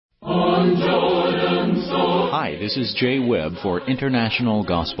Hi, this is Jay Webb for International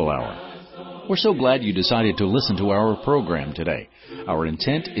Gospel Hour. We're so glad you decided to listen to our program today. Our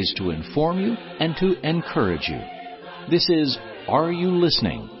intent is to inform you and to encourage you. This is Are You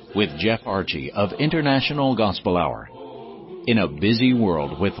Listening? With Jeff Archie of International Gospel Hour. In a busy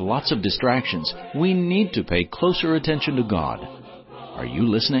world with lots of distractions, we need to pay closer attention to God. Are you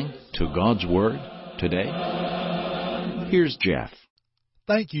listening to God's Word today? Here's Jeff.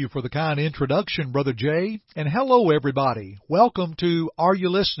 Thank you for the kind introduction, Brother Jay. And hello, everybody. Welcome to Are You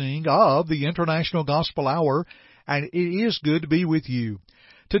Listening? Of the International Gospel Hour. And it is good to be with you.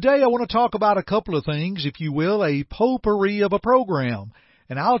 Today I want to talk about a couple of things, if you will, a potpourri of a program.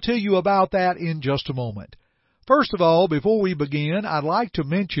 And I'll tell you about that in just a moment. First of all, before we begin, I'd like to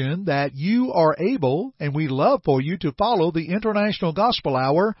mention that you are able, and we'd love for you to follow the International Gospel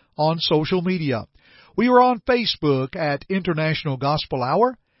Hour on social media. We are on Facebook at International Gospel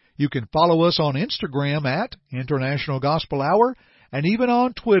Hour. You can follow us on Instagram at International Gospel Hour, and even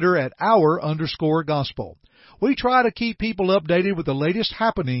on Twitter at _Gospel. We try to keep people updated with the latest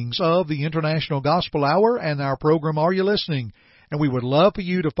happenings of the International Gospel Hour and our program Are You Listening? And we would love for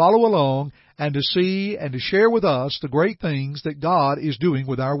you to follow along and to see and to share with us the great things that God is doing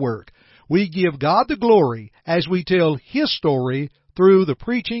with our work. We give God the glory as we tell His story through the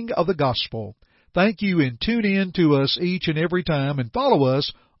preaching of the gospel. Thank you, and tune in to us each and every time and follow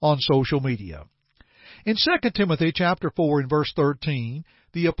us on social media. In 2 Timothy chapter 4 and verse 13,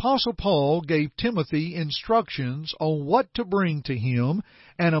 the Apostle Paul gave Timothy instructions on what to bring to him,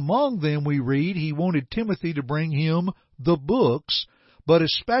 and among them we read he wanted Timothy to bring him the books, but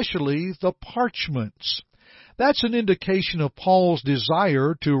especially the parchments. That's an indication of Paul's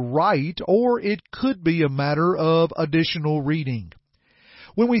desire to write, or it could be a matter of additional reading.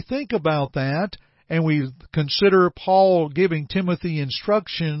 When we think about that, and we consider Paul giving Timothy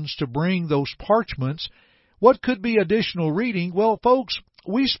instructions to bring those parchments, what could be additional reading? Well, folks,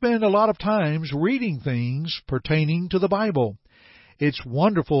 we spend a lot of times reading things pertaining to the Bible. It's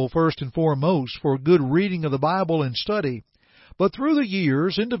wonderful, first and foremost, for good reading of the Bible and study. But through the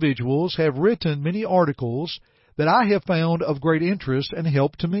years, individuals have written many articles that I have found of great interest and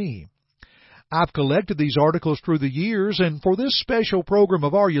help to me. I've collected these articles through the years, and for this special program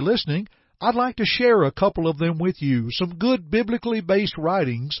of Are You Listening?, I'd like to share a couple of them with you, some good biblically based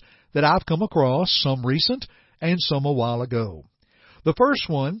writings that I've come across, some recent and some a while ago. The first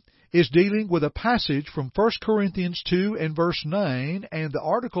one is dealing with a passage from 1 Corinthians 2 and verse 9, and the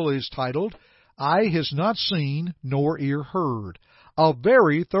article is titled, Eye Has Not Seen Nor Ear Heard. A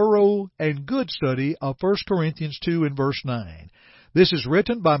very thorough and good study of 1 Corinthians 2 and verse 9. This is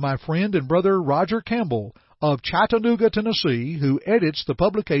written by my friend and brother Roger Campbell of Chattanooga, Tennessee, who edits the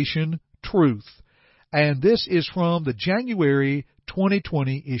publication Truth. And this is from the January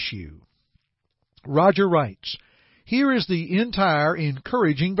 2020 issue. Roger writes, here is the entire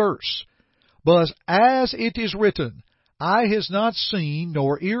encouraging verse. But as it is written, Eye has not seen,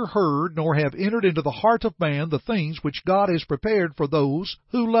 nor ear heard, nor have entered into the heart of man the things which God has prepared for those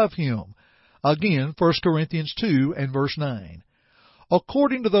who love Him. Again, 1 Corinthians 2 and verse 9.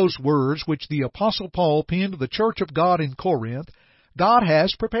 According to those words which the Apostle Paul penned to the church of God in Corinth, God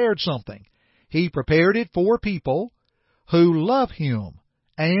has prepared something. He prepared it for people who love Him,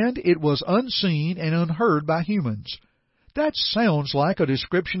 and it was unseen and unheard by humans. That sounds like a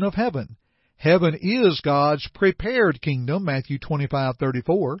description of heaven. Heaven is God's prepared kingdom, Matthew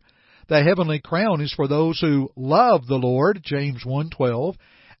 25:34. The heavenly crown is for those who love the Lord, James 1:12.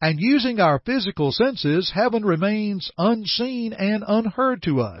 And using our physical senses, heaven remains unseen and unheard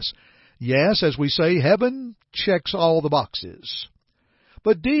to us. Yes, as we say, heaven checks all the boxes.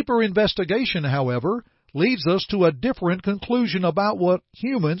 But deeper investigation, however, leads us to a different conclusion about what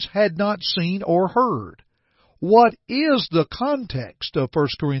humans had not seen or heard. What is the context of 1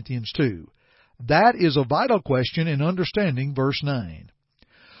 Corinthians 2? That is a vital question in understanding verse 9.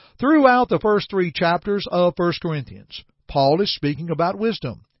 Throughout the first 3 chapters of 1 Corinthians, Paul is speaking about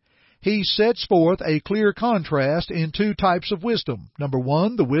wisdom. He sets forth a clear contrast in 2 types of wisdom. Number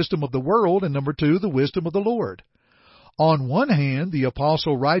 1, the wisdom of the world, and number 2, the wisdom of the Lord. On one hand, the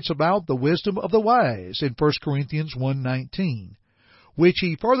apostle writes about the wisdom of the wise in 1 Corinthians 1:19, which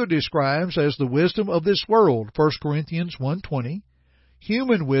he further describes as the wisdom of this world, 1 Corinthians 1:20,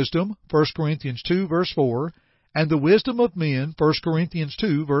 human wisdom, 1 Corinthians 2 verse 4, and the wisdom of men, 1 Corinthians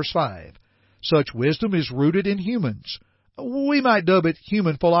 2 verse 5. Such wisdom is rooted in humans. We might dub it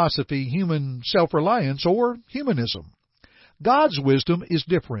human philosophy, human self-reliance, or humanism. God's wisdom is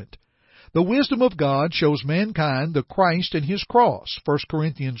different. The wisdom of God shows mankind the Christ and His cross, 1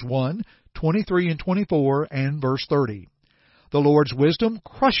 Corinthians 1:23 and 24, and verse 30. The Lord's wisdom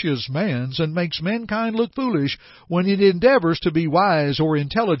crushes man's and makes mankind look foolish when it endeavors to be wise or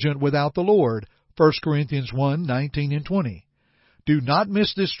intelligent without the Lord. 1 Corinthians 1:19 and 20. Do not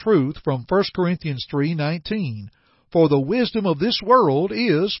miss this truth from 1 Corinthians 3:19. For the wisdom of this world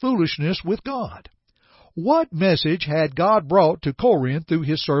is foolishness with God. What message had God brought to Corinth through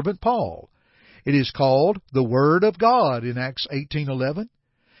His servant Paul? It is called the Word of God in Acts 18:11.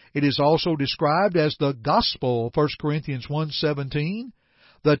 It is also described as the Gospel, 1 Corinthians 1:17,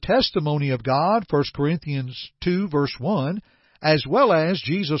 the testimony of God, 1 Corinthians 2 verse 1, as well as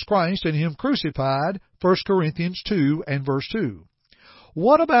Jesus Christ and Him crucified, 1 Corinthians 2 and verse 2.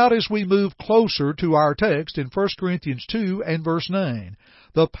 What about as we move closer to our text in 1 Corinthians 2 and verse 9,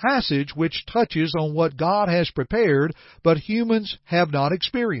 the passage which touches on what God has prepared but humans have not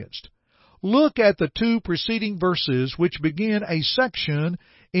experienced? Look at the two preceding verses which begin a section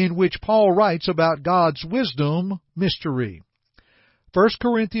in which Paul writes about God's wisdom mystery. 1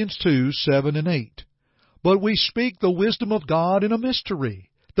 Corinthians 2, 7 and 8. But we speak the wisdom of God in a mystery,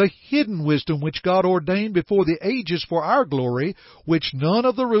 the hidden wisdom which God ordained before the ages for our glory, which none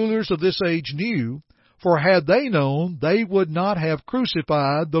of the rulers of this age knew, for had they known, they would not have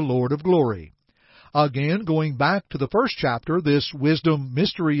crucified the Lord of glory. Again, going back to the first chapter, this wisdom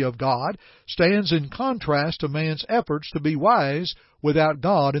mystery of God stands in contrast to man's efforts to be wise without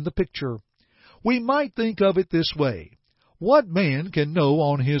God in the picture. We might think of it this way. What man can know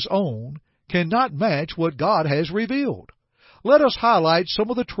on his own cannot match what God has revealed. Let us highlight some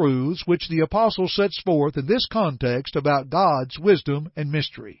of the truths which the apostle sets forth in this context about God's wisdom and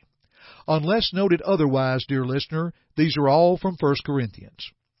mystery. Unless noted otherwise, dear listener, these are all from 1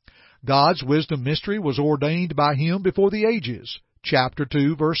 Corinthians. God's wisdom mystery was ordained by Him before the ages. Chapter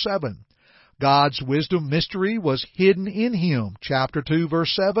 2, verse 7. God's wisdom mystery was hidden in Him. Chapter 2,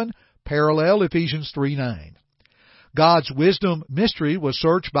 verse 7, parallel Ephesians 3:9. God's wisdom mystery was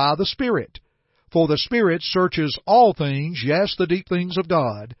searched by the Spirit. For the Spirit searches all things, yes, the deep things of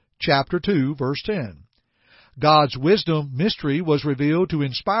God. Chapter 2, verse 10. God's wisdom mystery was revealed to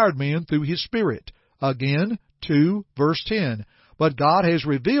inspired men through His Spirit. Again, 2, verse 10. But God has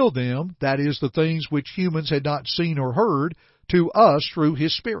revealed them, that is, the things which humans had not seen or heard, to us through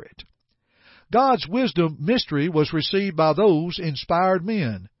His Spirit. God's wisdom mystery was received by those inspired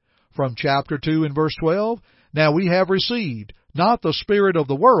men. From chapter 2 and verse 12, Now we have received, not the spirit of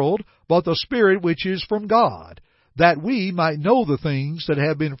the world, but the Spirit which is from God, that we might know the things that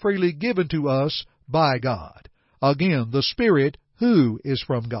have been freely given to us by God. Again, the Spirit who is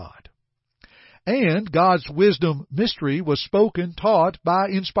from God. And God's wisdom mystery was spoken, taught by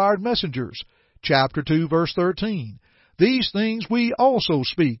inspired messengers. Chapter 2, verse 13. These things we also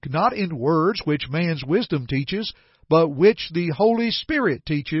speak, not in words which man's wisdom teaches, but which the Holy Spirit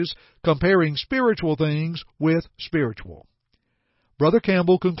teaches, comparing spiritual things with spiritual. Brother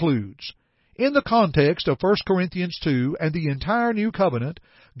Campbell concludes, in the context of 1 Corinthians 2 and the entire New Covenant,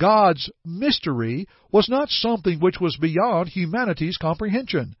 God's mystery was not something which was beyond humanity's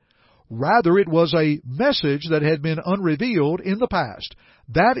comprehension. Rather, it was a message that had been unrevealed in the past,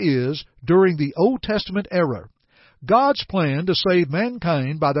 that is, during the Old Testament era. God's plan to save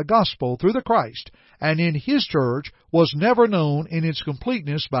mankind by the gospel through the Christ and in His church was never known in its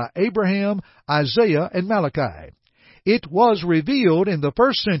completeness by Abraham, Isaiah, and Malachi. It was revealed in the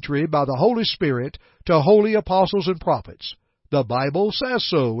first century by the Holy Spirit to holy apostles and prophets. The Bible says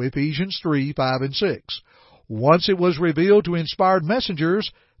so, Ephesians 3, 5, and 6. Once it was revealed to inspired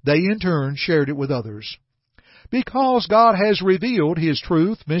messengers, they in turn shared it with others. Because God has revealed His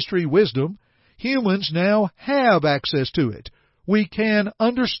truth, mystery, wisdom, humans now have access to it. We can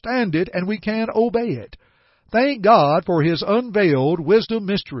understand it and we can obey it. Thank God for His unveiled wisdom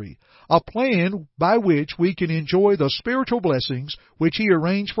mystery, a plan by which we can enjoy the spiritual blessings which He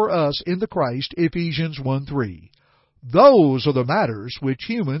arranged for us in the Christ, Ephesians 1:3. Those are the matters which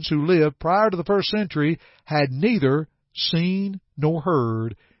humans who lived prior to the first century had neither seen nor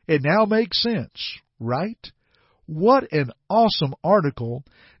heard. It now makes sense, right? What an awesome article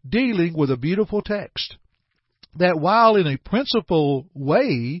dealing with a beautiful text. That while in a principal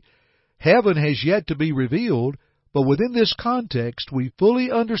way, heaven has yet to be revealed, but within this context we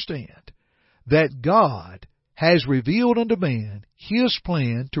fully understand that God has revealed unto man His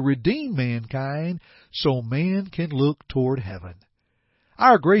plan to redeem mankind so man can look toward heaven.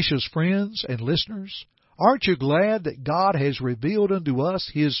 Our gracious friends and listeners, aren't you glad that God has revealed unto us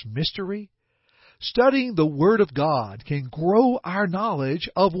His mystery? Studying the Word of God can grow our knowledge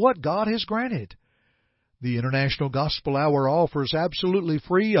of what God has granted. The International Gospel Hour offers absolutely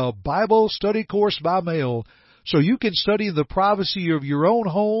free a Bible study course by mail, so you can study in the privacy of your own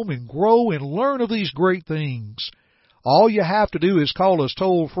home and grow and learn of these great things. All you have to do is call us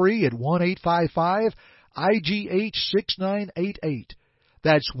toll-free at 1-855-IGH-6988.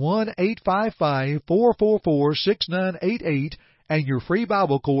 That's 1-855-444-6988, and your free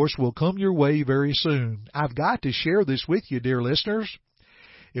Bible course will come your way very soon. I've got to share this with you, dear listeners.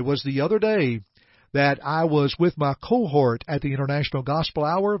 It was the other day that I was with my cohort at the International Gospel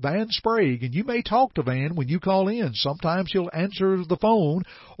Hour, Van Sprague, and you may talk to Van when you call in. Sometimes he'll answer the phone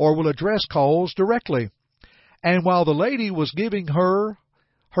or will address calls directly. And while the lady was giving her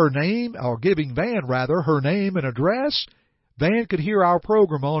name, or giving Van rather, her name and address, Van could hear our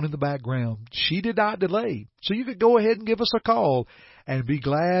program on in the background. She did not delay, so you could go ahead and give us a call and be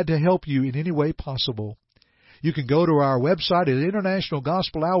glad to help you in any way possible. You can go to our website at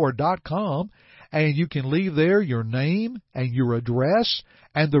internationalgospelhour.com, and you can leave there your name and your address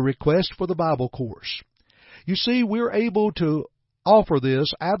and the request for the Bible course. You see, we're able to offer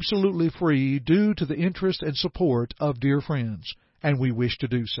this absolutely free due to the interest and support of dear friends, and we wish to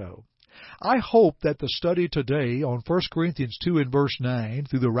do so. I hope that the study today on 1 Corinthians 2 and verse 9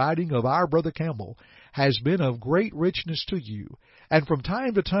 through the writing of our Brother Campbell has been of great richness to you, and from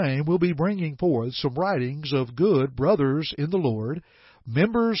time to time we'll be bringing forth some writings of good brothers in the Lord,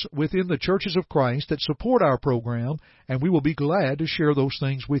 members within the churches of Christ that support our program, and we will be glad to share those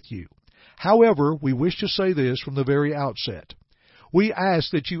things with you. However, we wish to say this from the very outset. We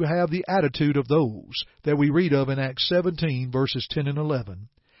ask that you have the attitude of those that we read of in Acts 17 verses 10 and 11.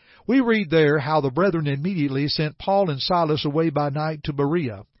 We read there how the brethren immediately sent Paul and Silas away by night to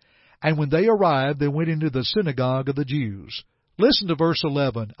Berea, and when they arrived, they went into the synagogue of the Jews. Listen to verse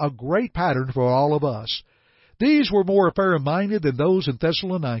 11, a great pattern for all of us. These were more fair-minded than those in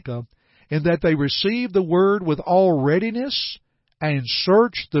Thessalonica, in that they received the word with all readiness and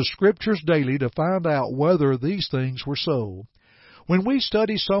searched the Scriptures daily to find out whether these things were so. When we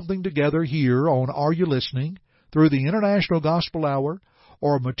study something together here on Are You Listening, through the International Gospel Hour,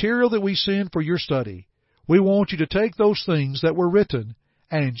 or material that we send for your study, we want you to take those things that were written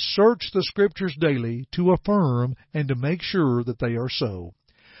and search the Scriptures daily to affirm and to make sure that they are so.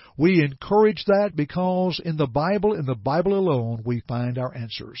 We encourage that because in the Bible alone, we find our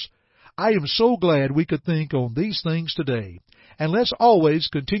answers. I am so glad we could think on these things today. And let's always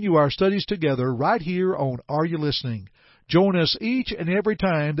continue our studies together right here on Are You Listening? Join us each and every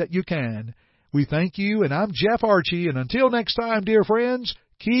time that you can. We thank you, and I'm Jeff Archie, and until next time, dear friends,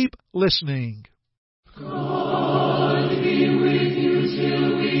 keep listening. God be with you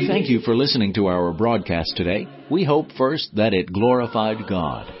till we... Thank you for listening to our broadcast today. We hope first that it glorified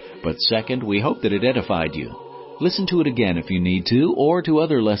God, but second, we hope that it edified you. Listen to it again if you need to, or to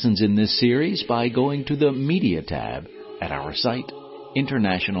other lessons in this series by going to the Media tab at our site,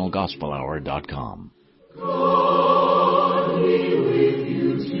 internationalgospelhour.com.